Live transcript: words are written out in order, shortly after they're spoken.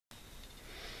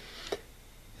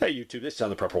Hey YouTube, this is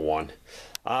on the Prepper One.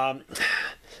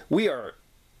 We are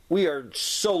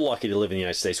so lucky to live in the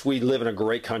United States. We live in a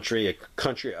great country, a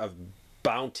country of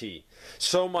bounty.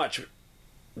 So much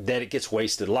that it gets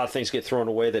wasted. A lot of things get thrown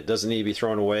away that doesn't need to be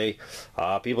thrown away.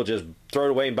 People just throw it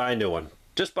away and buy a new one.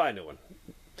 Just buy a new one.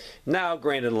 Now,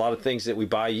 granted, a lot of things that we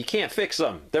buy, you can't fix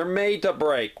them. They're made to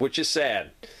break, which is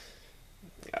sad.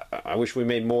 I wish we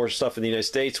made more stuff in the United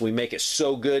States. We make it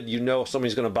so good, you know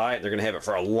somebody's going to buy it. They're going to have it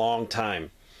for a long time.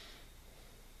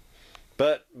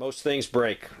 But most things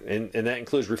break, and that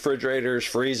includes refrigerators,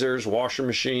 freezers, washer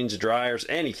machines, dryers,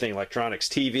 anything, electronics,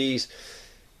 TVs.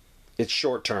 It's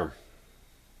short term.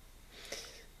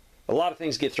 A lot of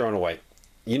things get thrown away.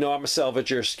 You know, I'm a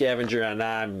salvager, scavenger, and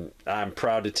I'm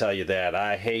proud to tell you that.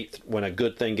 I hate when a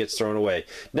good thing gets thrown away.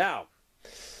 Now,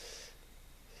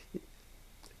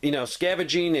 you know,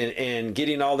 scavenging and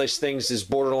getting all these things is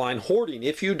borderline hoarding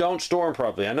if you don't store them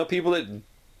properly. I know people that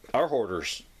are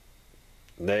hoarders.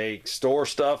 They store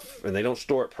stuff and they don't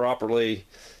store it properly.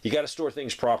 You got to store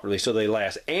things properly so they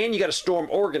last. And you got to store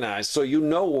them organized so you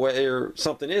know where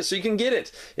something is so you can get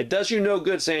it. It does you no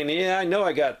good saying, yeah, I know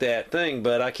I got that thing,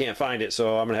 but I can't find it,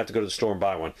 so I'm going to have to go to the store and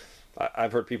buy one.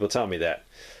 I've heard people tell me that.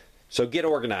 So get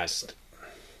organized.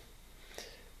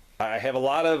 I have a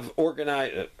lot of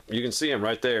organized, you can see them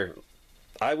right there.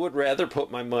 I would rather put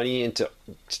my money into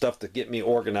stuff to get me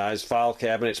organized, file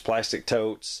cabinets, plastic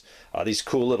totes, these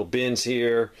cool little bins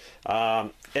here,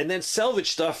 and then salvage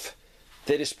stuff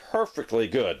that is perfectly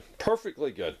good,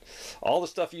 perfectly good. All the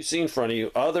stuff you see in front of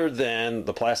you, other than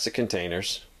the plastic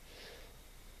containers,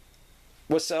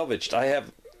 was salvaged. I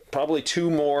have probably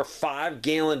 2 more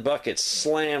 5-gallon buckets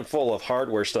slam full of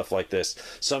hardware stuff like this.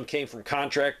 Some came from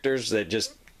contractors that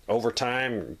just over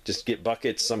time just get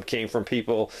buckets. Some came from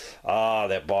people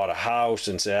that bought a house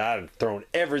and said, I've thrown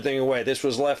everything away. This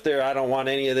was left there. I don't want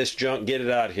any of this junk. Get it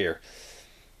out of here.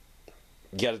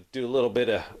 You got to do a little bit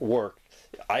of work.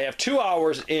 I have 2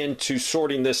 hours into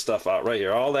sorting this stuff out right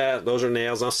here. All that, those are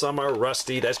nails. Now some are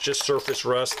rusty. That's just surface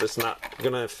rust. That's not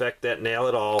going to affect that nail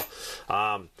at all.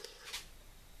 I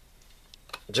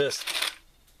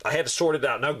had to sort it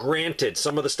out. Now granted,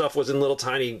 some of the stuff was in little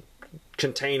tiny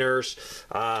containers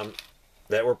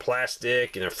that were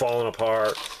plastic and they're falling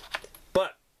apart,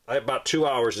 but I have about 2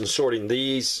 hours in sorting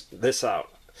this out.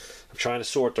 I'm trying to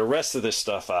sort the rest of this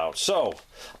stuff out. So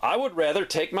I would rather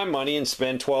take my money and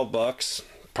spend 12 bucks.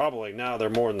 Probably now they're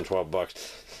more than 12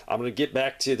 bucks. I'm going to get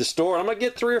back to the store. I'm going to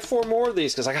get 3 or 4 more of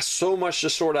these because I got so much to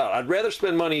sort out. I'd rather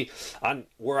spend money on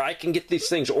where I can get these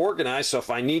things organized, so if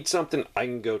I need something, I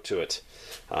can go to it.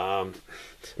 I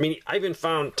mean, I even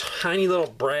found tiny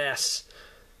little brass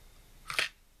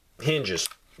hinges,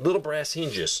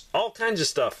 all kinds of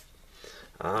stuff.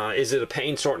 Is it a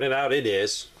pain sorting it out? It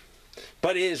is,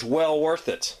 but it is well worth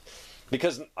it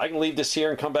because I can leave this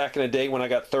here and come back in a day when I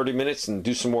got 30 minutes and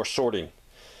do some more sorting.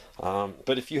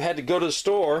 But if you had to go to the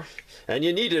store and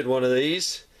you needed one of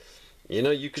these, you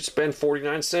know, you could spend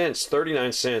 49 cents,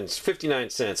 39 cents, 59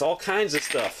 cents, all kinds of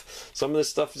stuff. Some of this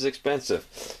stuff is expensive.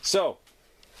 So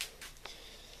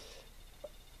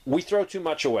we throw too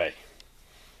much away.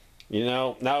 You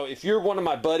know, now if you're one of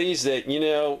my buddies that, you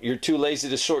know, you're too lazy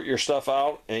to sort your stuff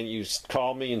out and you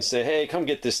call me and say, hey, come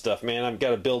get this stuff, man. I've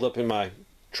got to build up in my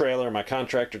trailer, my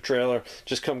contractor trailer.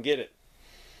 Just come get it.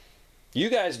 You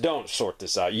guys don't sort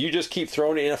this out. You just keep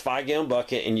throwing it in a 5-gallon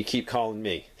bucket and you keep calling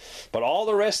me. But all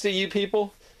the rest of you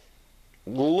people,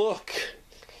 look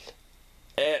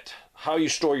at how you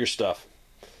store your stuff.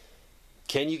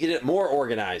 Can you get it more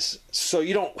organized so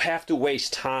you don't have to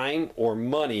waste time or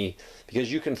money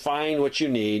because you can find what you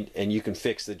need and you can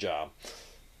fix the job?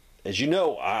 As you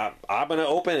know, I'm going to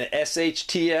open an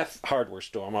SHTF hardware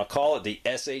store. I'm going to call it the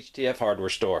SHTF hardware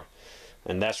store.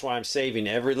 And that's why I'm saving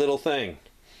every little thing.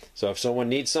 So if someone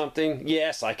needs something,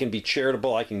 yes, I can be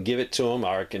charitable. I can give it to them,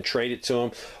 or I can trade it to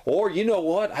them. Or you know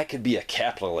what? I could be a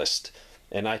capitalist.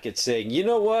 And I could say, you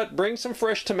know what, bring some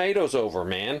fresh tomatoes over,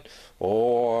 man.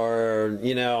 Or,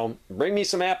 you know, bring me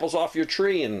some apples off your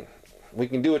tree and we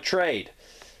can do a trade.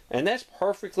 And that's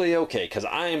perfectly okay because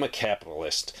I am a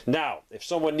capitalist. Now, if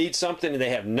someone needs something and they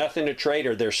have nothing to trade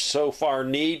or they're so far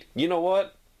in need, you know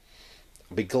what?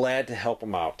 I'll be glad to help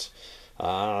them out.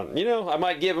 You know, I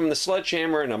might give them the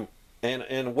sledgehammer and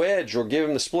a wedge, or give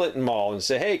them the splitting maul and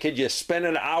say, hey, could you spend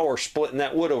an hour splitting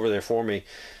that wood over there for me?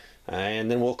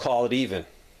 And then we'll call it even.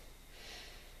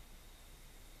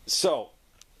 So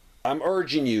I'm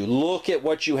urging you, look at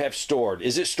what you have stored.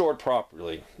 Is it stored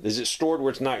properly? Is it stored where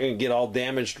it's not going to get all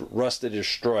damaged, rusted,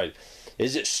 destroyed?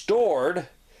 Is it stored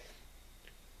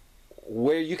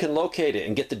where you can locate it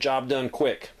and get the job done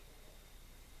quick?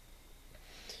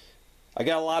 I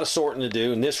got a lot of sorting to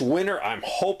do. And this winter, I'm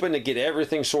hoping to get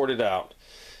everything sorted out.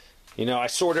 You know, I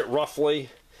sort it roughly,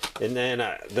 and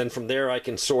then from there I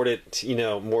can sort it, you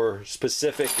know, more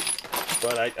specific.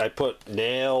 But I put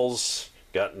nails,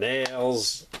 got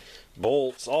nails,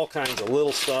 bolts, all kinds of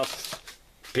little stuff,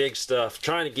 big stuff,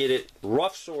 trying to get it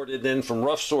rough sorted. Then from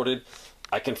rough sorted,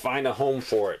 I can find a home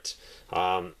for it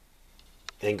and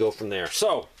go from there.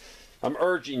 So I'm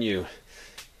urging you,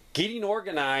 getting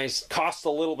organized costs a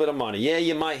little bit of money. Yeah,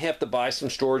 you might have to buy some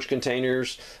storage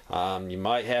containers. You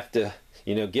might have to,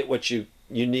 you know, get what you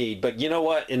need. But you know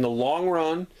what? In the long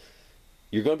run,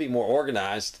 you're going to be more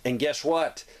organized. And guess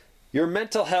what? Your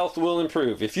mental health will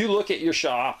improve. If you look at your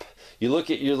shop, you look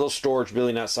at your little storage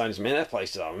building outside, and say, man, that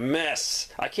place is a mess.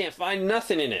 I can't find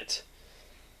nothing in it.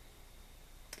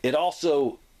 It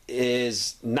also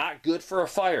is not good for a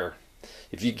fire.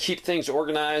 If you keep things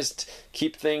organized,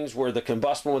 keep things where the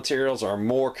combustible materials are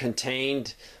more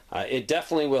contained, it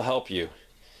definitely will help you.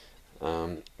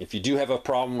 If you do have a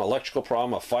problem, electrical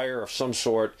problem, a fire of some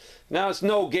sort, now it's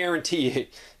no guarantee.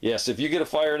 Yes, if you get a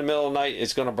fire in the middle of the night,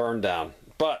 it's going to burn down.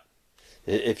 But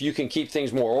if you can keep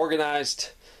things more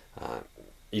organized,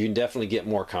 you can definitely get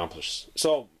more accomplished.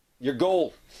 So your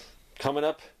goal coming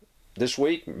up this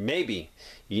week, maybe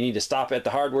you need to stop at the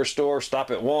hardware store, stop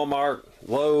at Walmart,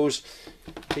 Lowe's,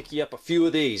 pick you up a few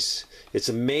of these. It's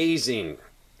amazing.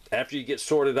 After you get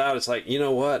sorted out, it's like, you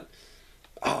know what?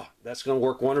 Oh, that's going to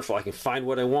work wonderful. I can find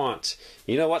what I want.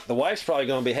 You know what? The wife's probably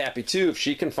going to be happy too if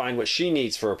she can find what she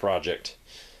needs for a project.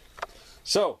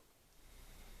 So,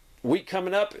 week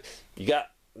coming up, you got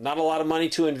not a lot of money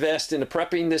to invest into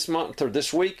prepping this month or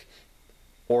this week.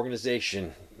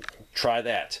 Organization. Try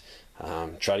that.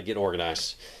 Try to get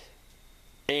organized.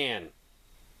 And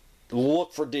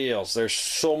look for deals. There's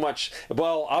so much.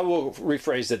 Well, I will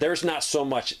rephrase that. There's not so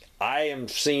much. I am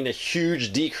seeing a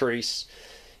huge decrease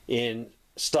in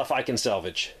stuff I can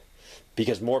salvage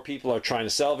because more people are trying to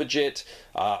salvage it.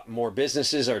 More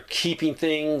businesses are keeping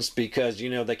things because, you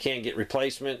know, they can't get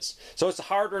replacements. So it's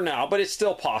harder now, but it's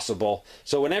still possible.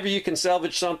 So whenever you can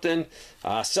salvage something,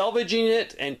 salvaging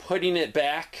it and putting it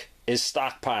back is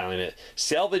stockpiling it.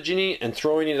 Salvaging it and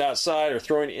throwing it outside or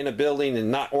throwing it in a building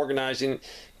and not organizing it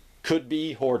could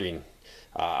be hoarding.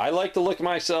 I like to look at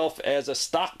myself as a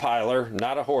stockpiler,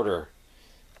 not a hoarder.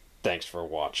 Thanks for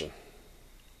watching.